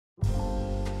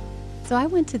So I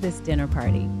went to this dinner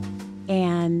party,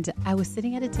 and I was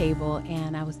sitting at a table,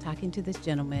 and I was talking to this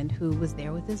gentleman who was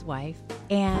there with his wife,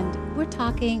 and we're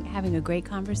talking, having a great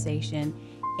conversation,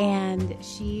 and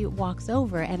she walks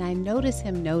over, and I notice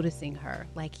him noticing her.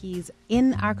 Like, he's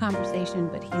in our conversation,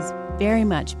 but he's very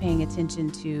much paying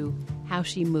attention to how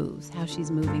she moves, how she's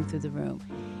moving through the room.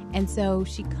 And so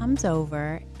she comes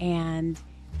over, and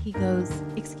he goes,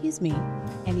 "Excuse me,"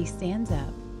 and he stands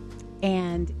up.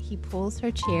 And he pulls her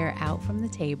chair out from the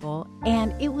table.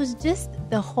 And it was just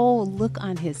the whole look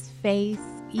on his face,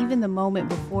 even the moment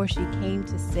before she came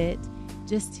to sit,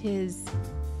 just his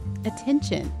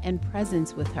attention and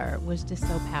presence with her was just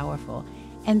so powerful.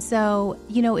 And so,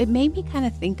 it made me kind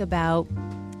of think about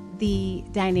the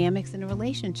dynamics in a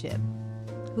relationship.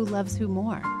 Who loves who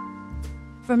more?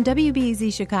 From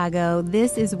WBEZ Chicago,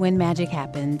 this is When Magic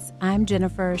Happens. I'm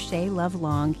Jennifer Shea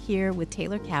Love-Long here with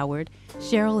Taylor Coward.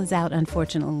 Cheryl is out,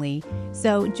 unfortunately.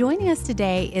 So joining us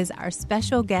today is our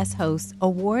special guest host,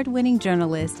 award-winning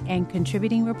journalist and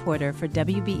contributing reporter for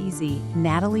WBEZ,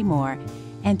 Natalie Moore.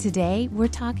 And today we're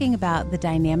talking about the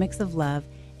dynamics of love,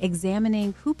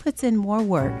 examining who puts in more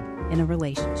work in a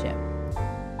relationship.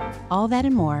 All that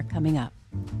and more coming up.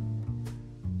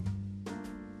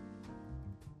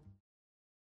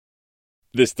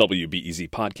 This WBEZ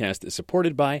podcast is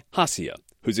supported by Hacia,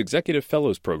 whose Executive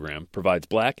Fellows Program provides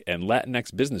Black and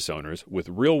Latinx business owners with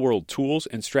real-world tools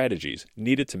and strategies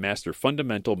needed to master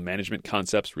fundamental management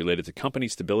concepts related to company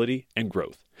stability and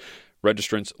growth.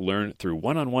 Registrants learn through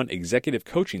one-on-one executive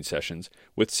coaching sessions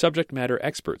with subject matter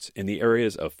experts in the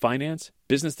areas of finance,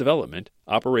 business development,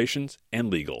 operations, and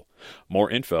legal. More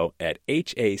info at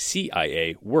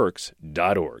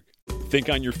haciaworks.org. Think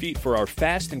on your feet for our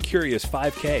Fast and Curious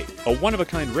 5K, a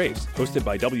one-of-a-kind race hosted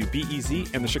by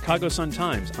WBEZ and the Chicago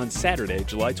Sun-Times on Saturday,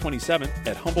 July 27th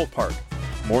at Humboldt Park.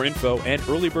 More info and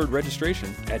early bird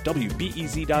registration at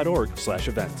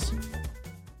wbez.org/events.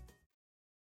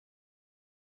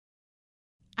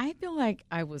 I feel like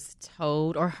I was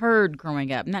told or heard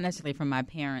growing up, not necessarily from my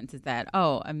parents, is that,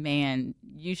 a man,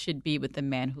 you should be with the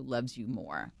man who loves you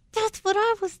more. That's what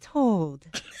I was told.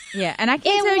 Yeah, and I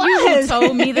can't tell you who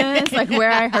told me this, like where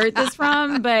I heard this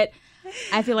from, but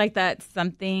I feel like that's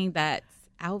something that's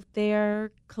out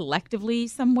there collectively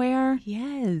somewhere.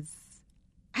 Yes.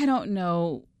 I don't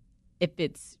know if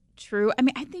it's true. I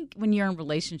mean, I think when you're in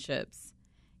relationships,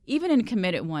 even in a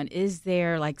committed one, is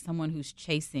there like someone who's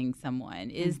chasing someone?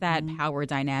 Is that power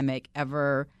dynamic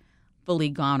ever fully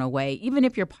gone away, even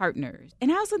if you're partners? And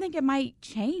I also think it might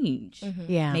change.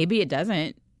 Yeah. Maybe it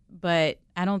doesn't. But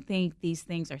I don't think these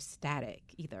things are static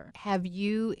either. Have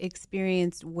you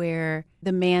experienced where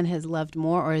the man has loved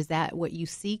more, or is that what you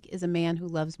seek, is a man who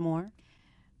loves more?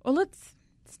 Well, let's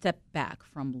step back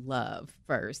from love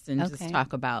first and just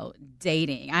talk about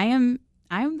dating. I'm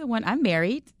the one, I'm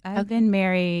married. I've been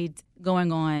married got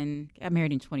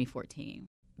married in 2014.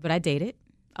 But I dated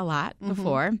a lot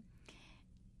before.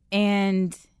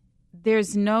 And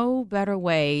there's no better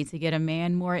way to get a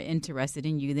man more interested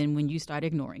in you than when you start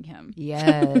ignoring him.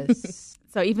 Yes.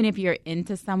 So even if you're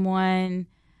into someone,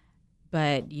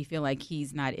 but you feel like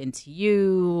he's not into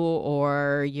you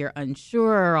or you're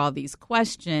unsure, all these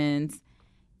questions,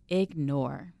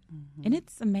 ignore. And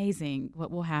it's amazing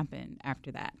what will happen after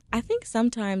that. I think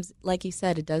sometimes, like you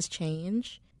said, it does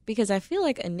change because I feel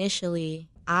like initially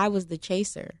I was the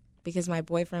chaser because my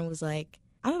boyfriend was like,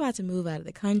 I'm about to move out of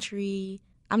the country.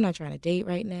 I'm not trying to date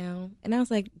right now. And I was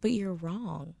like, but you're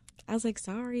wrong. I was like,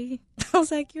 sorry. I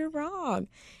was like, you're wrong.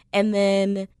 And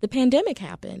then the pandemic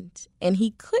happened and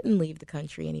he couldn't leave the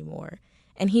country anymore.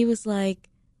 And he was like,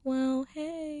 well,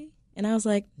 hey. And I was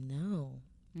like, no,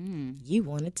 you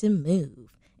wanted to move.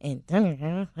 And,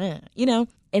 and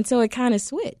so it kind of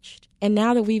switched. And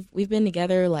now that we've been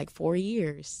together like 4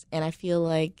 years and I feel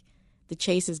like the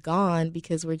chase is gone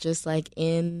because we're just like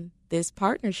in this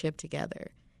partnership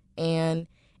together. And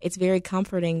it's very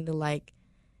comforting to like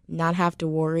not have to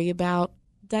worry about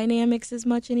dynamics as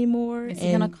much anymore. Is he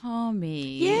going to call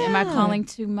me? Yeah. Am I calling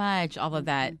too much? All of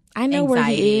that I know anxiety. where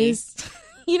he is.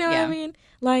 You know what I mean?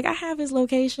 Like I have his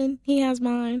location. He has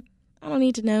mine. I don't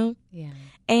need to know. Yeah.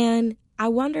 And I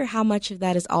wonder how much of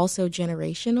that is also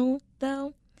generational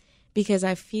though, because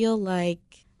I feel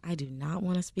like I do not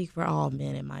want to speak for all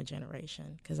men in my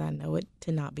generation because I know it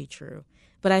to not be true.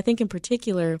 But I think in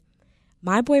particular,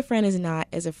 my boyfriend is not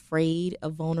as afraid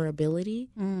of vulnerability.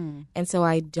 And so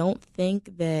I don't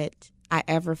think that I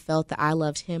ever felt that I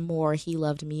loved him more or he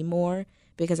loved me more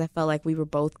because I felt like we were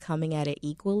both coming at it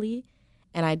equally.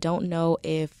 And I don't know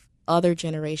if other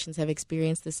generations have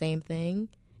experienced the same thing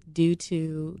due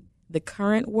to the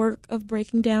current work of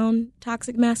breaking down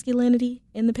toxic masculinity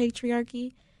in the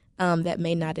patriarchy. that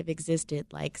may not have existed,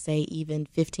 like, say, even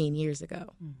 15 years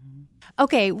ago. Mm-hmm.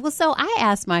 Okay, well, so I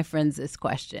asked my friends this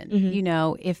question.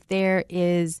 Mm-hmm. If there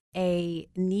is a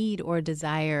need or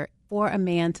desire for a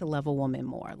man to love a woman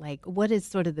more, like, what is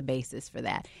sort of the basis for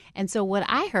that? And so what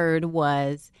I heard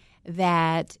was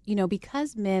that,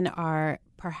 because men are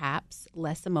perhaps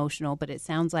less emotional, but it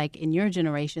sounds like in your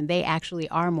generation, they actually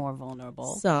are more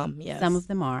vulnerable. Some, yes. Some of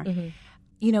them are.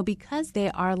 Mm-hmm. Because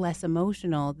they are less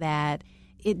emotional, that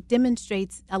it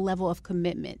demonstrates a level of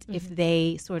commitment if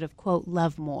they sort of, quote,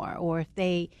 love more, or if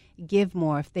they give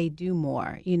more, if they do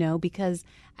more, because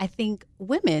I think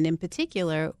women in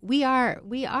particular, we are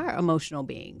emotional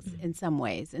beings in some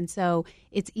ways. And so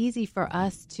it's easy for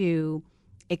us to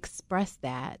express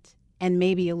that, and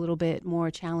maybe a little bit more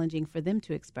challenging for them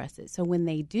to express it. So when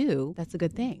they do, that's a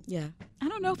good thing. Yeah. I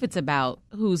don't know if it's about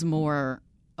who's more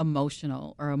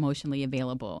emotional or emotionally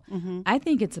available. Mm-hmm. I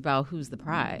think it's about who's the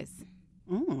prize.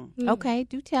 Okay,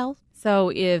 do tell.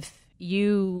 So if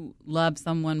you love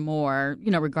someone more,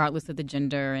 regardless of the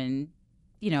gender, and,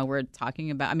 we're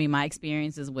talking about, my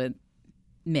experiences with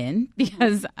men,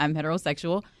 because I'm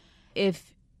heterosexual,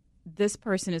 if this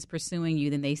person is pursuing you,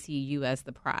 then they see you as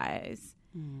the prize.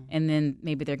 And then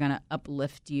maybe they're going to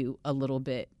uplift you a little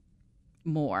bit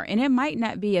more. And it might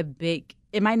not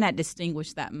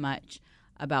distinguish that much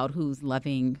about who's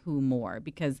loving who more,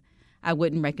 because I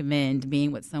wouldn't recommend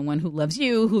being with someone who loves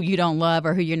you, who you don't love,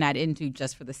 or who you're not into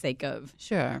just for the sake of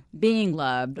being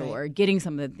loved or getting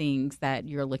some of the things that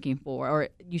you're looking for, or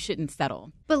you shouldn't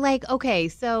settle. But okay,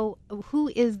 so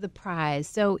who is the prize?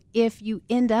 So if you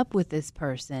end up with this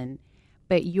person,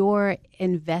 but your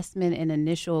investment and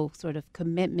initial sort of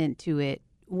commitment to it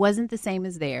wasn't the same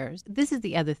as theirs. This is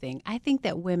the other thing. I think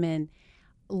that women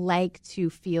like to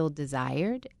feel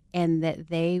desired, and that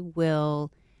they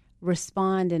will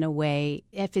respond in a way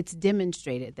if it's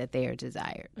demonstrated that they are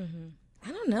desired.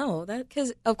 I don't know that,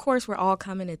 because of course we're all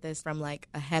coming at this from like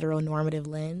a heteronormative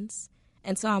lens,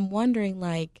 and so I'm wondering,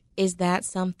 is that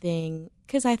something?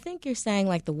 Because I think you're saying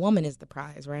the woman is the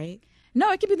prize, right?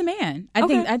 No, it could be the man.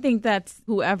 I think that's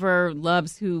whoever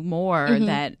loves who more,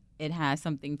 that it has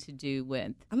something to do with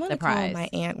the prize. I'm going to call my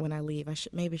aunt when I leave. I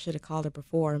should have called her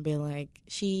before and be like,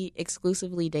 she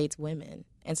exclusively dates women.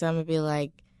 And so I'm going to be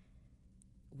like,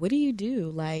 what do you do?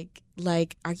 Like,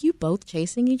 are you both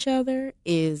chasing each other?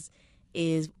 Is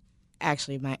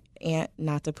actually my aunt,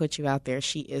 not to put you out there,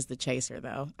 she is the chaser,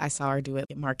 though. I saw her do it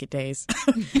at market days.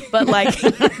 But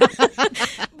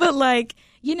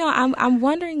I'm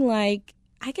wondering, I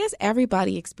guess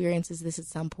everybody experiences this at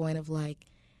some point of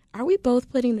are we both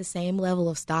putting the same level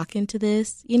of stock into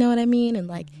this? You know what I mean?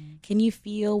 And can you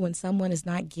feel when someone is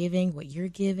not giving what you're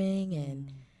giving?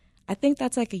 And I think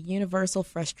that's a universal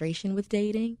frustration with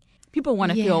dating. People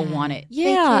want to feel wanted.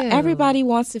 Yeah, everybody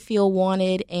wants to feel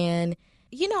wanted. And,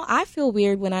 I feel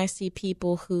weird when I see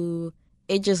people who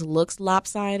it just looks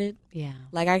lopsided. Yeah.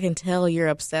 I can tell you're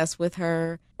obsessed with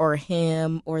her or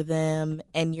him or them,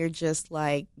 and you're just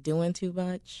doing too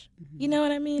much. You know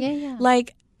what I mean? Yeah.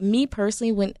 Me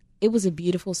personally, when it was a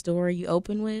beautiful story you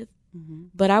open with,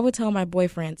 but I would tell my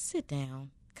boyfriend, sit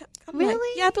down.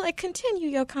 Really? I'd be continue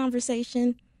your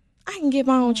conversation. I can get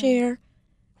my own chair.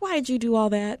 Why did you do all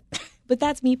that? But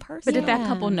that's me personally. But did that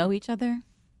couple know each other?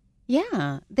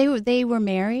 Yeah, they were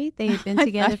married. They had been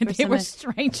together for they were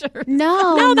strangers.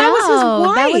 No, that was his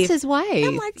wife. That was his wife.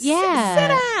 I'm sit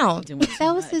down.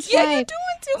 That was his wife. Yeah, you're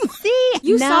doing too much. See,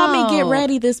 you saw me get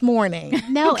ready this morning.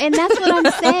 No, and that's what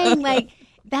I'm saying.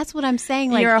 That's what I'm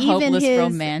saying. You're a even hopeless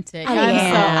romantic.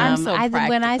 I'm so practical.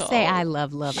 When I say I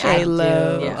love, I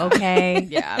love. Yeah. Okay.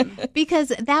 Yeah.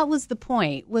 Because that was the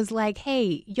point. Was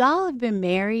hey, y'all have been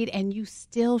married and you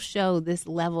still show this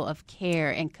level of care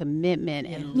and commitment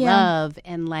and love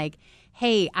and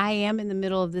hey, I am in the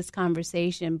middle of this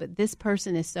conversation, but this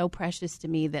person is so precious to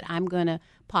me that I'm going to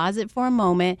pause it for a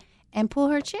moment and pull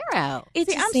her chair out. It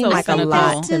just seems like a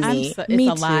lot to me. It's me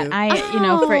a lot. Too. I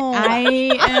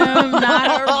am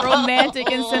not a romantic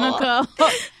and cynical.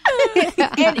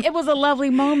 And it was a lovely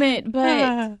moment,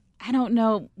 but I don't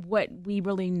know what we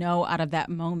really know out of that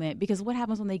moment, because what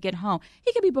happens when they get home?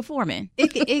 He could be performing. He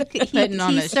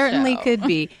certainly could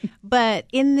be. But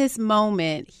in this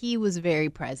moment, he was very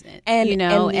present. And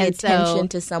the attention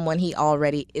to someone he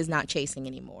already is not chasing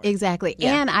anymore. Exactly.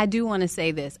 Yeah. And I do want to say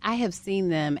this. I have seen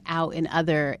them out in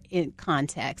other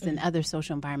contexts and other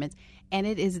social environments, and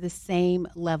it is the same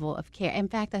level of care. In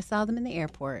fact, I saw them in the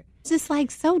airport. Just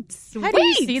so sweet. How do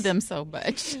you see them so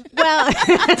much? Well...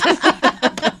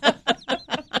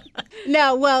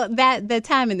 No, well, the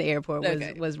time in the airport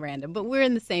was random, but we're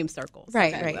in the same circles.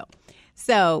 Right. Well.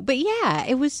 So, but yeah,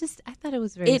 it was just, I thought it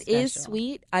was very special. It is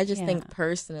sweet. I just think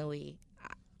personally,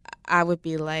 I would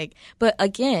be like, but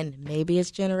again, maybe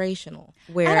it's generational.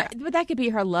 But that could be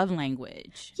her love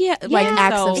language. Yeah, like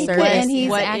acts of service. And he's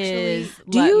what actually.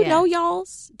 Do you know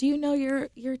y'all's? Do you know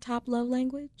your top love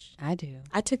language? I do.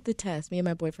 I took the test. Me and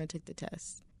my boyfriend took the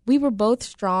test. We were both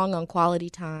strong on quality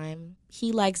time.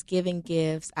 He likes giving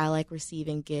gifts. I like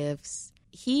receiving gifts.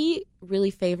 He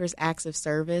really favors acts of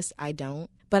service. I don't.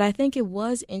 But I think it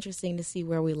was interesting to see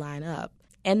where we line up.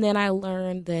 And then I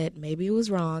learned that maybe it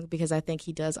was wrong because I think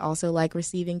he does also like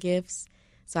receiving gifts.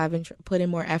 So I've been putting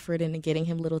more effort into getting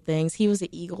him little things. He was an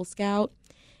Eagle Scout,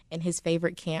 and his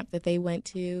favorite camp that they went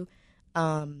to,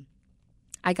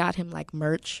 I got him like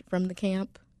merch from the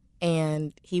camp,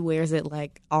 and he wears it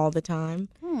like all the time.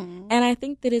 And I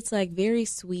think that it's like very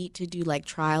sweet to do like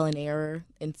trial and error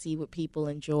and see what people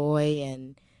enjoy,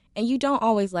 and you don't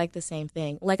always like the same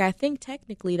thing. Like I think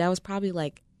technically that was probably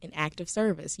like an act of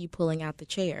service, you pulling out the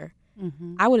chair.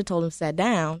 I would have told him sit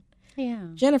down. Yeah.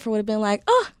 Jennifer would have been like,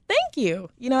 oh, thank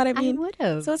you. You know what I mean? I would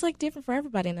have. So it's like different for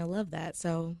everybody, and I love that.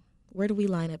 So where do we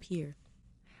line up here?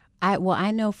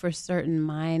 I know for certain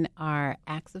mine are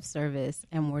acts of service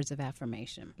and words of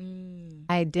affirmation.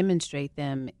 I demonstrate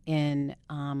them in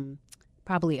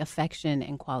probably affection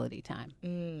and quality time.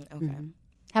 Okay.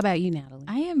 How about you, Natalie?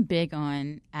 I am big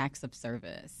on acts of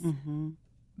service.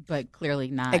 But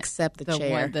clearly not. Except the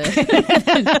chair.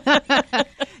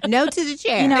 No to the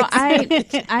chair. You know,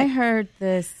 I heard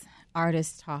this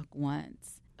artist talk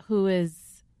once who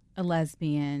is a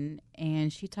lesbian,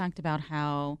 and she talked about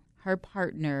how her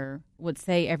partner would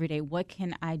say every day, what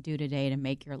can I do today to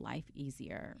make your life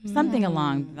easier? Something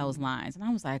along those lines. And I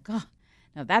was like, oh,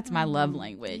 no, that's my love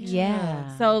language.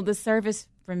 Yeah. So the service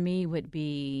for me would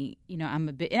be, you know, I'm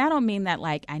a bit, and I don't mean that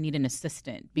like I need an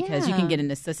assistant, because you can get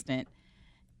an assistant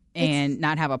and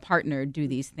not have a partner do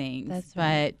these things. That's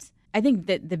right. But I think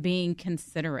that the being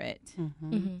considerate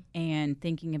and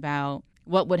thinking about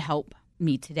what would help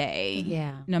me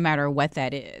today, no matter what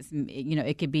that is. You know,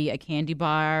 it could be a candy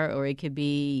bar, or it could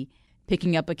be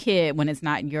picking up a kid when it's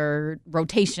not your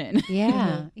rotation.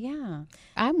 Yeah.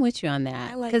 I'm with you on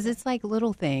that, because it's like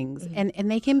little things,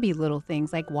 and they can be little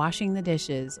things like washing the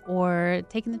dishes or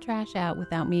taking the trash out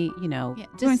without me, you know.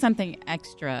 Just doing something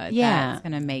extra that's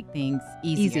going to make things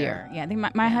easier. Yeah, I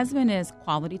think my husband is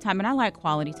quality time, and I like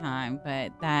quality time,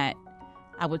 but that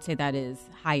I would say that is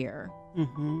higher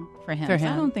for him. So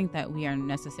I don't think that we are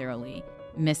necessarily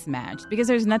mismatched, because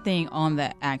there's nothing on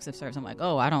the acts of service. I'm like,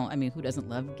 who doesn't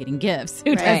love getting gifts?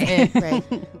 Who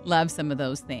doesn't love some of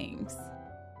those things?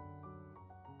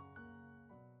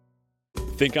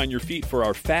 Think on your feet for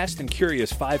our Fast and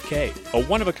Curious 5K, a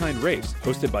one-of-a-kind race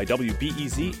hosted by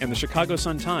WBEZ and the Chicago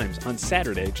Sun-Times on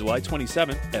Saturday, July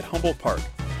 27th at Humboldt Park.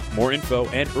 More info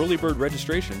and early bird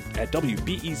registration at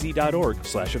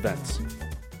wbez.org/events.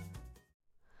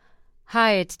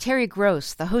 Hi, it's Terry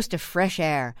Gross, the host of Fresh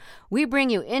Air. We bring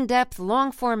you in-depth,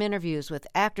 long-form interviews with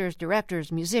actors,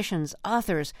 directors, musicians,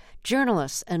 authors,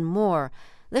 journalists, and more.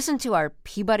 Listen to our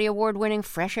Peabody Award-winning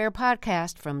Fresh Air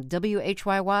podcast from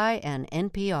WHYY and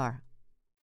NPR.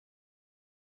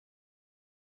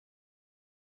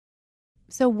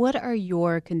 So what are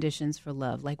your conditions for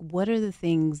love? Like, what are the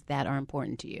things that are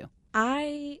important to you?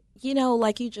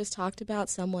 Like you just talked about,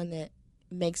 someone that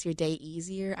makes your day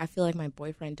easier. I feel like my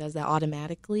boyfriend does that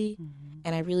automatically,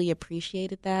 and I really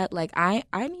appreciated that. Like, I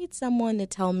need someone to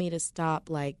tell me to stop,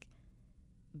 like,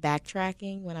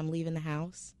 backtracking when I'm leaving the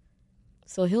house.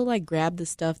 So he'll, like, grab the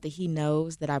stuff that he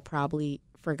knows that I probably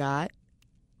forgot.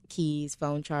 Keys,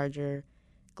 phone charger,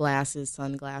 glasses,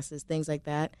 sunglasses, things like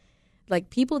that. Like,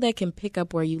 people that can pick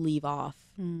up where you leave off.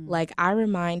 Like, I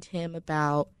remind him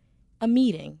about a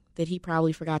meeting that he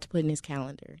probably forgot to put in his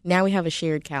calendar. Now we have a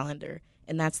shared calendar,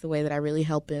 and that's the way that I really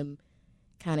help him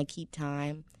kind of keep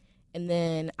time. And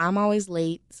then I'm always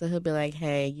late, so he'll be like,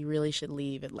 hey, you really should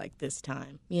leave at, like, this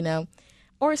time, you know?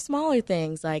 Or smaller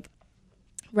things, like,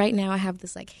 right now I have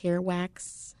this, like, hair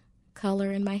wax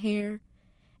color in my hair,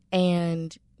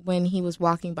 and when he was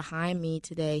walking behind me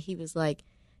today, he was like,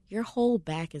 your whole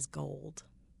back is gold.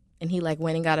 And he, like,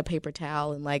 went and got a paper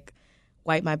towel and, like,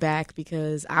 wiped my back,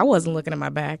 because I wasn't looking at my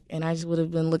back, and I just would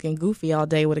have been looking goofy all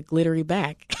day with a glittery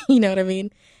back. You know what I mean?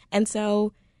 And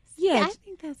so, yeah. I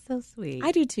think that's so sweet.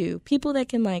 I do too. People that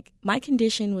can, like, my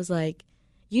condition was like,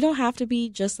 you don't have to be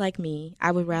just like me.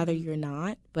 I would rather you're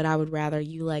not, but I would rather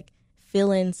you, like,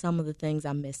 fill in some of the things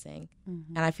I'm missing.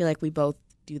 And I feel like we both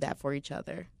do that for each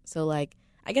other. So, like,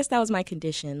 I guess that was my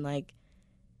condition. Like,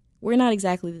 we're not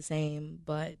exactly the same,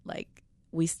 but, like,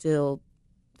 we still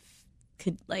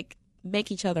could, like,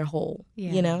 make each other whole,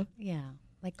 you know? Yeah.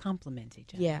 like complement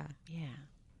each other. Yeah. Yeah.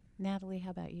 Natalie,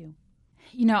 how about you?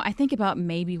 I think about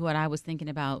maybe what I was thinking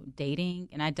about dating,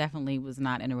 and I definitely was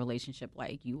not in a relationship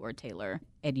like you or Taylor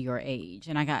at your age.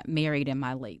 And I got married in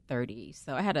my late 30s.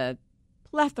 So I had a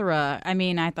plethora. I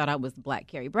mean, I thought I was Black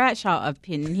Carrie Bradshaw up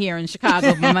in here in Chicago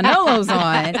with my Manolos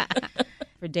on.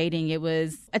 For dating, it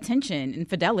was attention and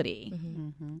fidelity.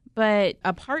 Mm-hmm. But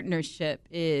a partnership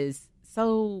is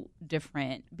so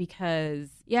different because,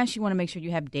 yes, you want to make sure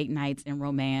you have date nights and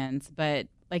romance, but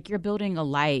like you're building a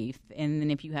life, and then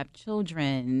if you have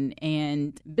children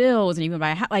and bills and even buy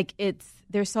a house, like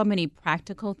there's so many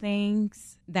practical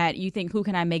things that you think, who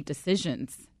can I make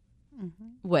decisions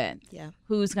with? Yeah.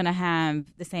 Who's going to have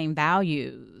the same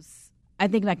values? I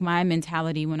think like my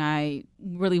mentality when I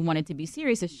really wanted to be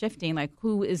serious is shifting, like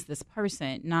who is this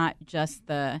person? Not just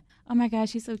the, oh my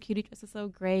gosh, he's so cute, he dresses so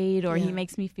great, or he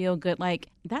makes me feel good. Like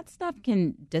that stuff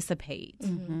can dissipate.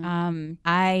 Mm-hmm.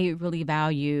 I really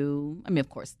value, of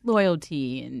course,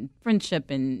 loyalty and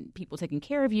friendship and people taking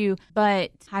care of you,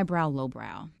 but highbrow,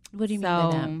 lowbrow. What do you mean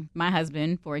by that? My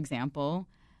husband, for example,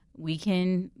 we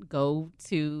can go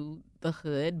to the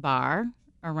hood bar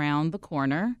around the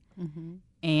corner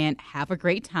and have a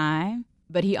great time,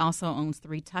 but he also owns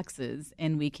 3 tuxes,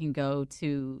 and we can go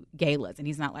to galas. And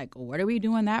he's not like, what are we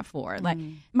doing that for? Like,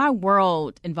 my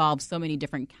world involves so many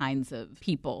different kinds of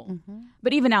people.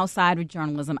 But even outside of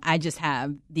journalism, I just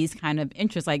have these kind of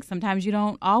interests. Like, sometimes you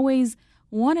don't always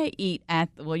want to eat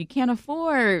you can't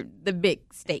afford the big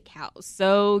steakhouse.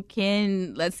 So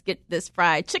let's get this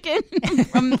fried chicken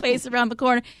from the place around the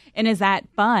corner. And is that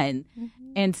fun?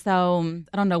 And so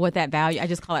I don't know what that value, I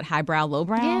just call it highbrow,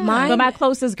 lowbrow. Yeah. But my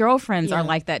closest girlfriends are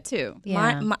like that too.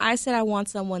 Yeah. I said I want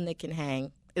someone that can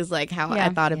hang is like how I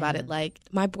thought about it. Like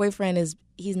my boyfriend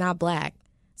he's not Black.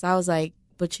 So I was like,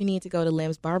 but you need to go to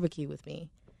Lim's barbecue with me.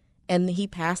 And he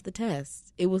passed the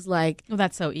test. It was like... Well,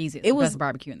 that's so easy. It was the best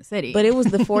barbecue in the city. But it was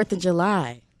the 4th of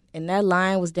July. And that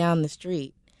line was down the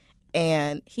street.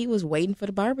 And he was waiting for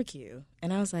the barbecue.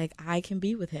 And I was like, I can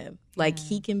be with him. Like,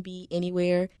 he can be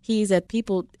anywhere. He's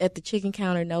people at the chicken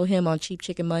counter know him on Cheap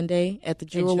Chicken Monday at the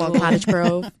Jewel on Cottage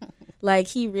Grove. Like,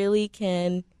 he really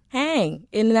can hang.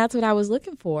 And that's what I was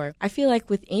looking for. I feel like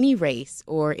with any race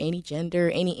or any gender,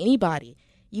 anybody,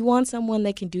 you want someone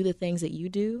that can do the things that you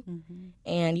do,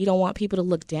 and you don't want people to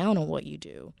look down on what you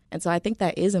do. And so I think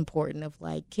that is important of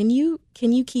like, can you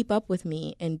keep up with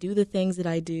me and do the things that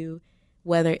I do,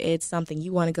 whether it's something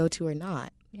you want to go to or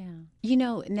not.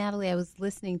 Yeah. Natalie, I was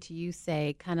listening to you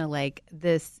say kind of like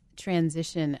this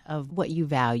transition of what you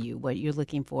value, what you're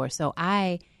looking for. So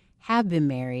I have been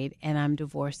married and I'm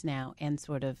divorced now and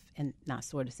not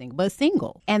sort of single, but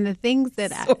single. And the things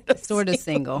that sort of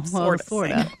single. Sort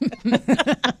of.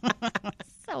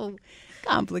 So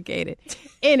complicated.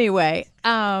 Anyway,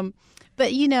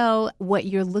 but what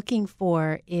you're looking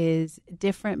for is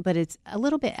different, but it's a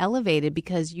little bit elevated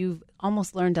because you've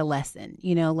almost learned a lesson.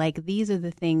 Like these are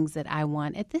the things that I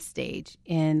want at this stage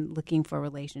in looking for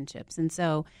relationships. And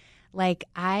so like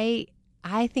I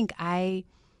think I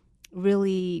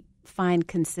really find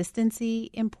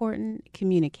consistency important.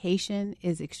 Communication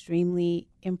is extremely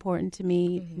important to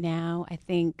me now. I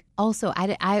think also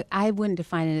I wouldn't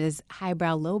define it as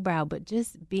highbrow, lowbrow, but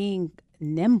just being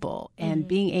nimble and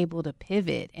being able to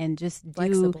pivot and just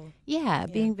flexible.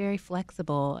 Being very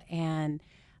flexible and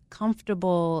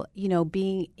comfortable,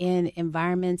 being in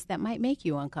environments that might make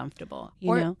you uncomfortable,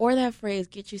 or that phrase,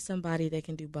 get you somebody that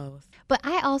can do both. But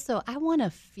I want to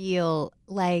feel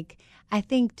like, I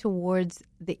think towards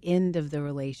the end of the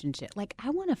relationship, like I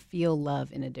want to feel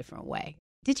love in a different way.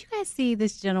 Did you guys see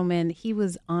this gentleman? He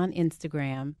was on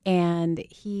Instagram and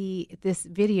this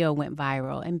video went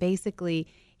viral, and basically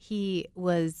he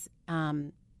was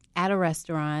at a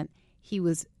restaurant. He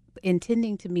was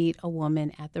intending to meet a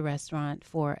woman at the restaurant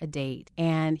for a date,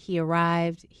 and he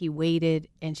arrived, he waited,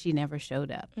 and she never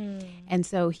showed up. And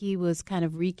so he was kind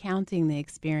of recounting the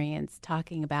experience,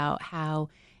 talking about how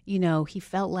he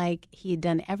felt like he had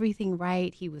done everything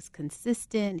right. He was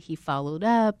consistent. He followed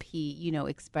up. He,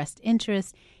 expressed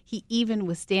interest. He even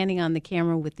was standing on the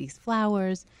camera with these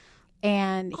flowers.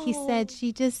 And he said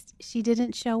she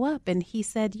didn't show up. And he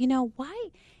said, why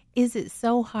is it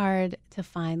so hard to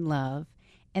find love?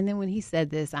 And then when he said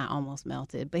this, I almost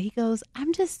melted. But he goes,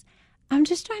 I'm just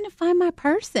trying to find my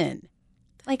person.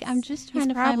 Like, I'm just trying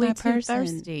to find my person.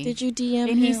 Thirsty. Did you DM him?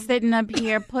 And he's sitting up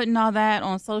here putting all that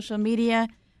on social media.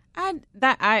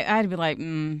 I'd be like,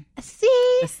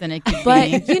 see, the cynic. But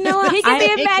he can be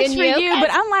a match for you. But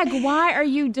I'm like, why are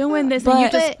you doing this? And you're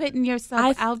just putting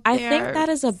yourself out there. I think that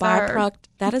is a byproduct.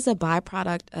 That is a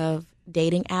byproduct of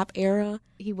dating app era.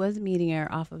 He was meeting her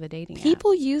off of a dating app.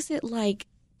 People use it like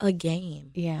a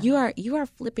game. Yeah. You are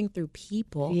flipping through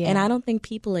people. Yeah. And I don't think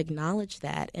people acknowledge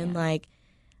that. And like,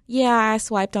 yeah, I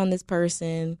swiped on this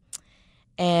person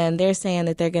and they're saying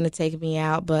that they're going to take me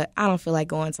out, but I don't feel like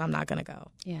going, so I'm not going to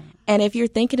go. Yeah. And if you're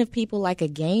thinking of people like a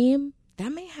game, that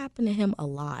may happen to him a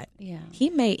lot. Yeah. He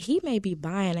may be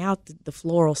buying out the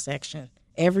floral section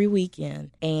every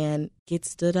weekend and get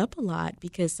stood up a lot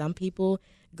because some people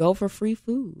go for free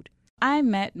food. I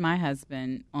met my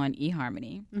husband on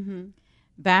eHarmony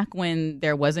back when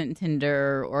there wasn't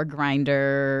Tinder or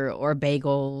Grindr or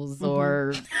bagels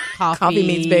or coffee. Coffee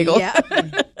means bagel. Yeah.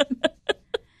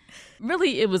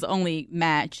 Really, it was only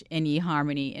Match and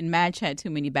eHarmony, and Match had too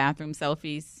many bathroom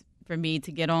selfies for me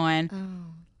to get on.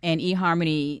 Oh. And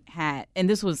eHarmony had, and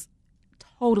this was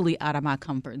totally out of my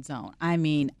comfort zone. I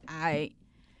mean,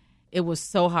 it was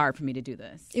so hard for me to do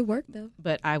this. It worked though.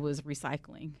 But I was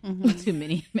recycling too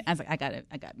many. I was like,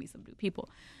 I got me some new people.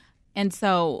 And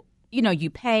so, you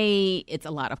pay, it's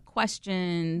a lot of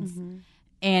questions.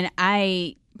 And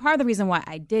part of the reason why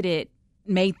I did it,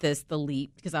 made this the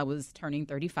leap because I was turning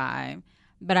 35.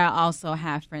 But I also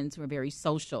have friends who are very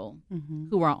social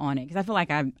who are on it. Because I feel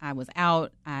like I was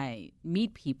out, I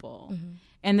meet people.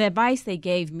 And the advice they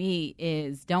gave me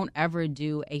is don't ever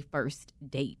do a first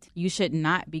date. You should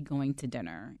not be going to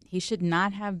dinner. He should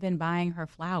not have been buying her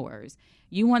flowers.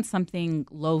 You want something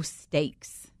low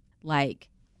stakes, like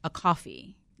a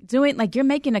coffee. You're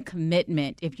making a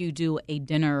commitment if you do a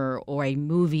dinner or a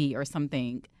movie or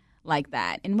something like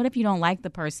that. And what if you don't like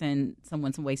the person,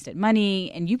 someone's wasted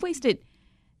money, and you've wasted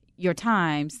your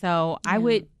time? So I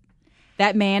would,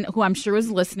 that man who I'm sure is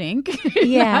listening,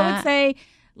 I would say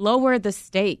lower the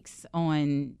stakes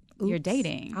on your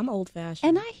dating. I'm old fashioned.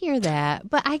 And I hear that,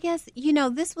 but I guess,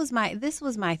 this was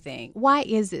my thing. Why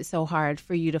is it so hard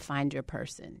for you to find your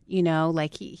person?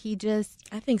 Like he just,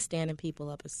 I think standing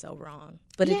people up is so wrong,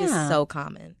 but it is so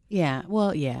common. Yeah.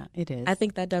 Well, yeah, it is. I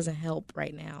think that doesn't help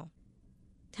right now.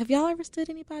 Have y'all ever stood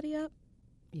anybody up?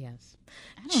 Yes.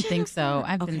 I don't think so.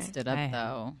 I've been Okay. stood up,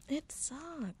 though. It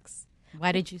sucks.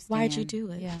 Why did you stand? Why'd you do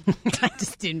it? Yeah. I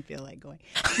just didn't feel like going.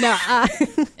 No.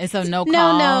 And so no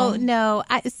call? No.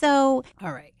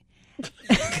 All right.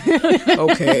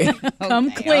 Okay.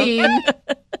 Come clean.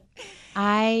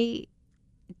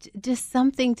 Just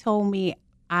something told me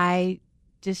I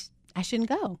shouldn't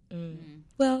go.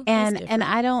 Well, And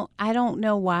I don't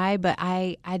know why, but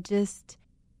I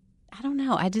don't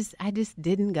know. I just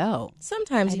didn't go.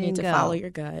 sometimes I you need to didn't go. follow your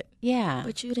gut. Yeah.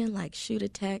 But you didn't shoot a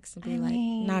text and be I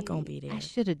mean, not going to be there. I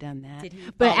should have done that. Did he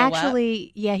But follow up?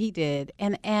 actually, yeah, he did.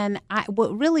 And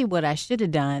what I should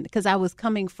have done, because I was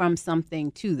coming from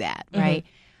something to that, right?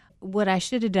 What I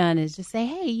should have done is just say,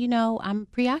 hey, I'm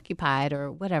preoccupied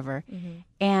or whatever.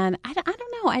 And I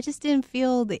don't know. I just didn't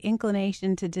feel the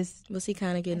inclination to just. Was he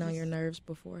kind of getting on your nerves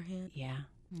beforehand? Yeah.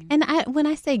 And when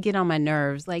I say get on my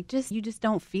nerves, you just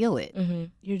don't feel it.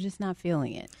 You're just not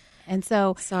feeling it. And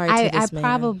so Sorry to I this man.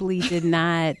 probably did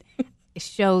not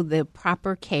show the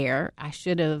proper care. I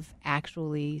should have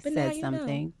actually But now said you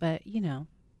something. But,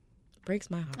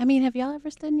 Breaks my heart. I mean, have y'all ever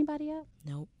stood anybody up?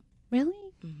 Nope. Really?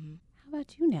 How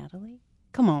about you, Natalie?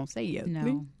 Come on, say yes.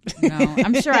 No.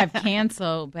 I'm sure I've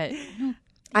canceled, but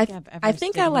I don't think I've ever I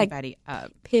think stood I, anybody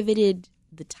up. pivoted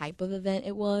the type of event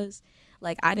it was.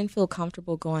 Like, I didn't feel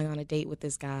comfortable going on a date with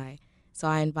this guy, so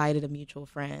I invited a mutual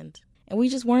friend. And we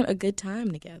just weren't a good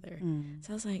time together.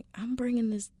 So I was like, I'm bringing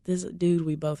this dude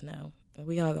we both know. And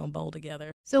we all gonna bowl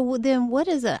together. So then what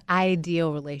does an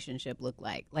ideal relationship look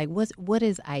like? Like, what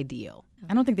is ideal?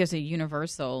 I don't think there's a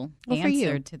universal Well, for you.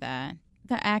 answer to that.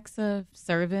 The acts of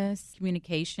service,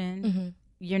 communication.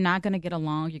 You're not going to get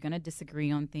along. You're going to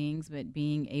disagree on things, but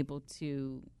being able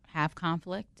to have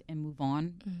conflict and move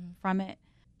on from it.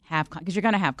 Because you're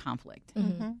going to have conflict.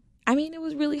 I mean, it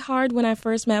was really hard when I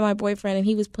first met my boyfriend and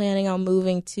he was planning on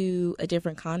moving to a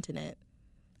different continent.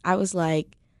 I was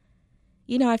like,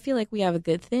 I feel like we have a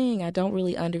good thing. I don't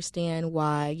really understand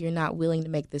why you're not willing to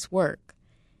make this work.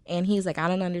 And he's like, I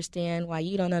don't understand why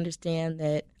you don't understand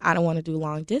that I don't want to do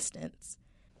long distance.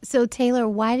 So Taylor,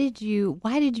 why did you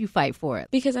fight for it?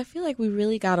 Because I feel like we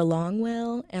really got along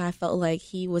well, and I felt like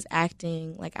he was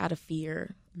acting like out of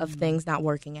fear of things not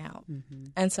working out.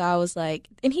 And so I was like,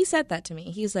 and he said that to me.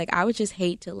 He was like, I would just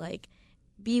hate to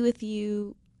be with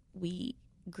you. We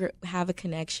have a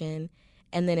connection,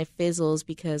 and then it fizzles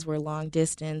because we're long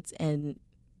distance and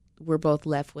we're both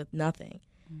left with nothing.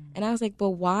 And I was like,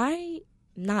 but why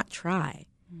not try?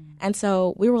 And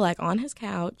so we were on his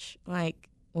couch, well,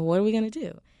 what are we going to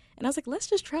do? And I was like, let's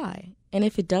just try. And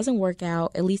if it doesn't work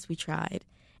out, at least we tried.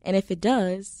 And if it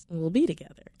does, we'll be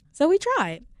together. So we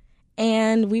tried.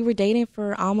 And we were dating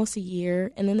for almost a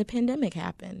year, and then the pandemic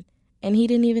happened. and he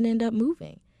didn't even end up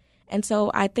moving. And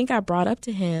so I think I brought up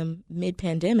to him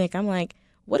mid-pandemic, I'm like,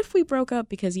 what if we broke up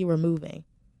because you were moving?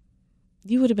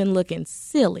 You would have been looking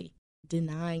silly,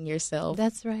 denying yourself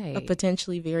That's right. a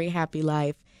potentially very happy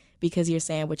life because you're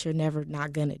saying what you're never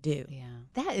not going to do. Yeah.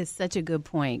 That is such a good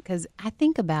point, because I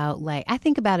think about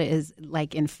it as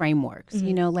like in frameworks, Mm-hmm.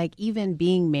 you know, like even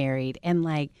being married, and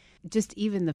like just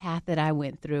even the path that I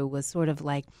went through was sort of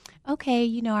like, okay,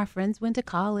 you know, our friends went to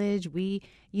college, we,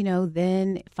 you know,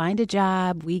 then find a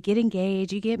job, we get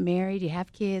engaged, you get married, you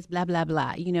have kids, blah, blah,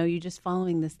 blah. You know, you're just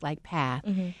following this like path.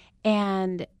 Mm-hmm.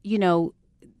 And, you know,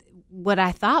 what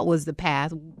I thought was the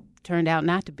path turned out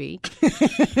not to be.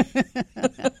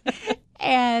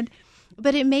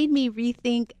 But it made me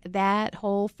rethink that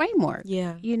whole framework.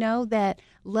 Yeah. You know, that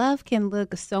love can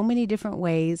look so many different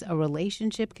ways. A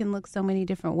relationship can look so many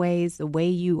different ways. The way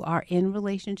you are in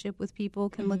relationship with people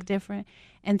can look different.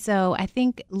 And so I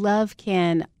think love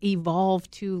can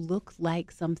evolve to look like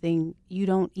something you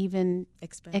don't even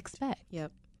expect.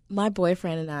 Yep. My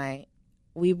boyfriend and I,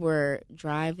 we were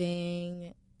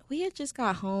driving. We had just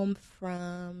got home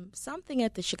from something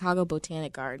at the Chicago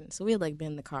Botanic Garden. So we had like been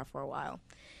in the car for a while.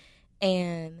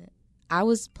 And I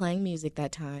was playing music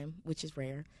that time, which is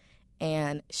rare.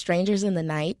 And Strangers in the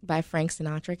Night by Frank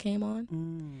Sinatra came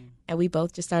on. And we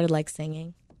both just started like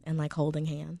singing and like holding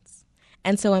hands.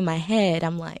 And so in my head,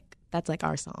 I'm like, that's like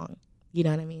our song. You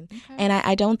know what I mean? Okay. And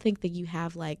I don't think that you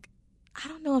have like, I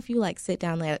don't know if you like sit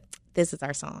down like, this is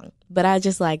our song. But I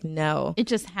just like, no. It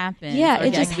just happened. Yeah,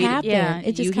 it just happened. Yeah,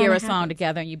 it just you hear a happens. song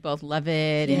together and you both love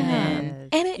it. Yeah. And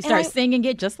then you start singing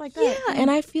it just like that. Yeah, and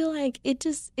I feel like it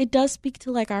does speak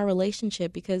to like our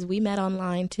relationship because we met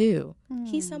online too.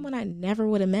 He's someone I never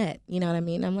would have met. You know what I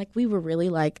mean? I'm like, we were really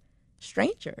like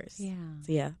strangers. Yeah.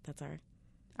 So yeah, that's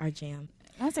our jam.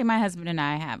 I'd say my husband and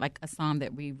I have like a song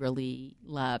that we really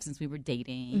love since we were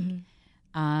dating.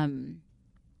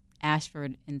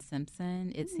 Ashford and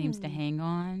Simpson, It Seems to Hang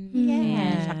On. Yeah.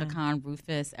 And Chaka Khan,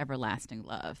 Rufus, Everlasting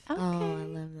Love. Okay. Oh, I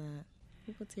love that.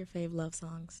 What's your fave love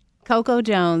songs? Coco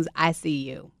Jones, I See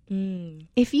You. Mm.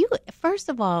 If you, first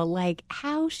of all, like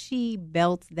how she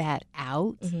belts that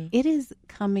out, it is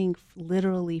coming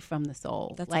literally from the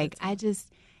soul. That's like,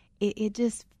 it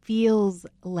just feels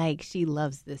like she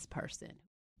loves this person.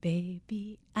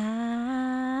 Baby,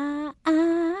 I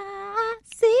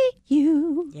see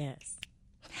you. Yes.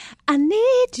 I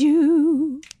need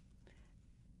you.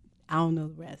 I don't know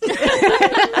the rest.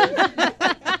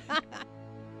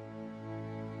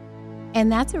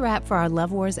 And that's a wrap for our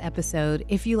Love Wars episode.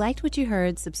 If you liked what you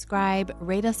heard, subscribe,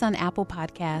 rate us on Apple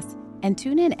Podcasts, and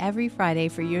tune in every Friday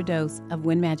for your dose of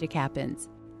When Magic Happens.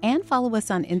 And follow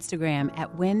us on Instagram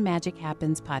at When Magic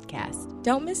Happens Podcast.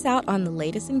 Don't miss out on the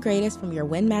latest and greatest from your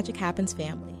When Magic Happens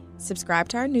family. Subscribe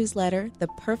to our newsletter, the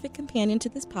perfect companion to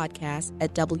this podcast,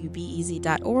 at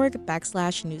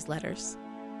wbez.org/newsletters.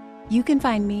 You can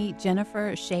find me,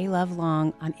 Jennifer Shea Love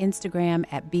Long, on Instagram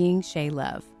at Being Shea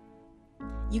Love.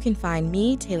 You can find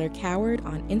me, Taylor Coward,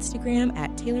 on Instagram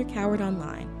at Taylor Coward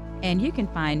Online. And you can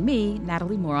find me,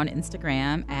 Natalie Moore, on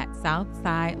Instagram at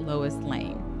Southside Lois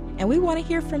Lane. And we want to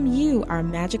hear from you, our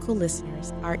magical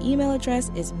listeners. Our email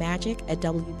address is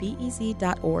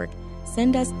magic@wbez.org.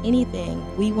 Send us anything.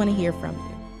 We want to hear from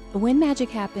you. When Magic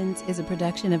Happens is a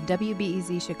production of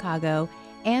WBEZ Chicago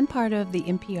and part of the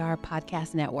NPR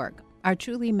Podcast Network. Our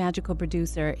truly magical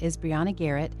producer is Brianna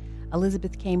Garrett.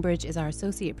 Elizabeth Cambridge is our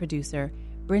associate producer.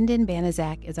 Brendan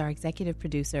Banaszak is our executive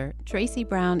producer. Tracy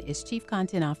Brown is chief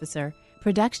content officer.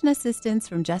 Production assistance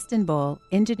from Justin Bull.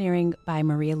 Engineering by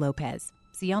Maria Lopez.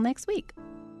 See y'all next week.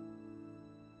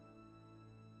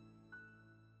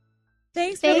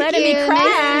 Thanks for letting me crash.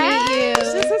 Nice to meet you.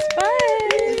 This was fun.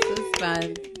 This was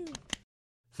fun.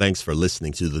 Thanks for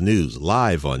listening to the news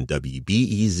live on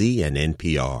WBEZ and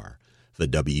NPR. The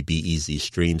WBEZ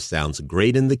stream sounds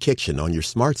great in the kitchen on your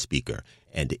smart speaker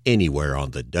and anywhere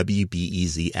on the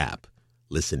WBEZ app.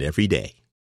 Listen every day.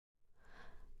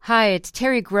 Hi, it's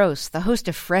Terry Gross, the host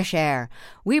of Fresh Air.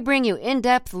 We bring you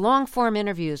in-depth, long-form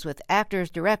interviews with actors,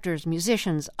 directors,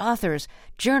 musicians, authors,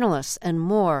 journalists, and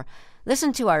more.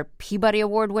 Listen to our Peabody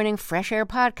Award-winning Fresh Air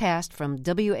podcast from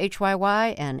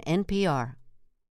WHYY and NPR.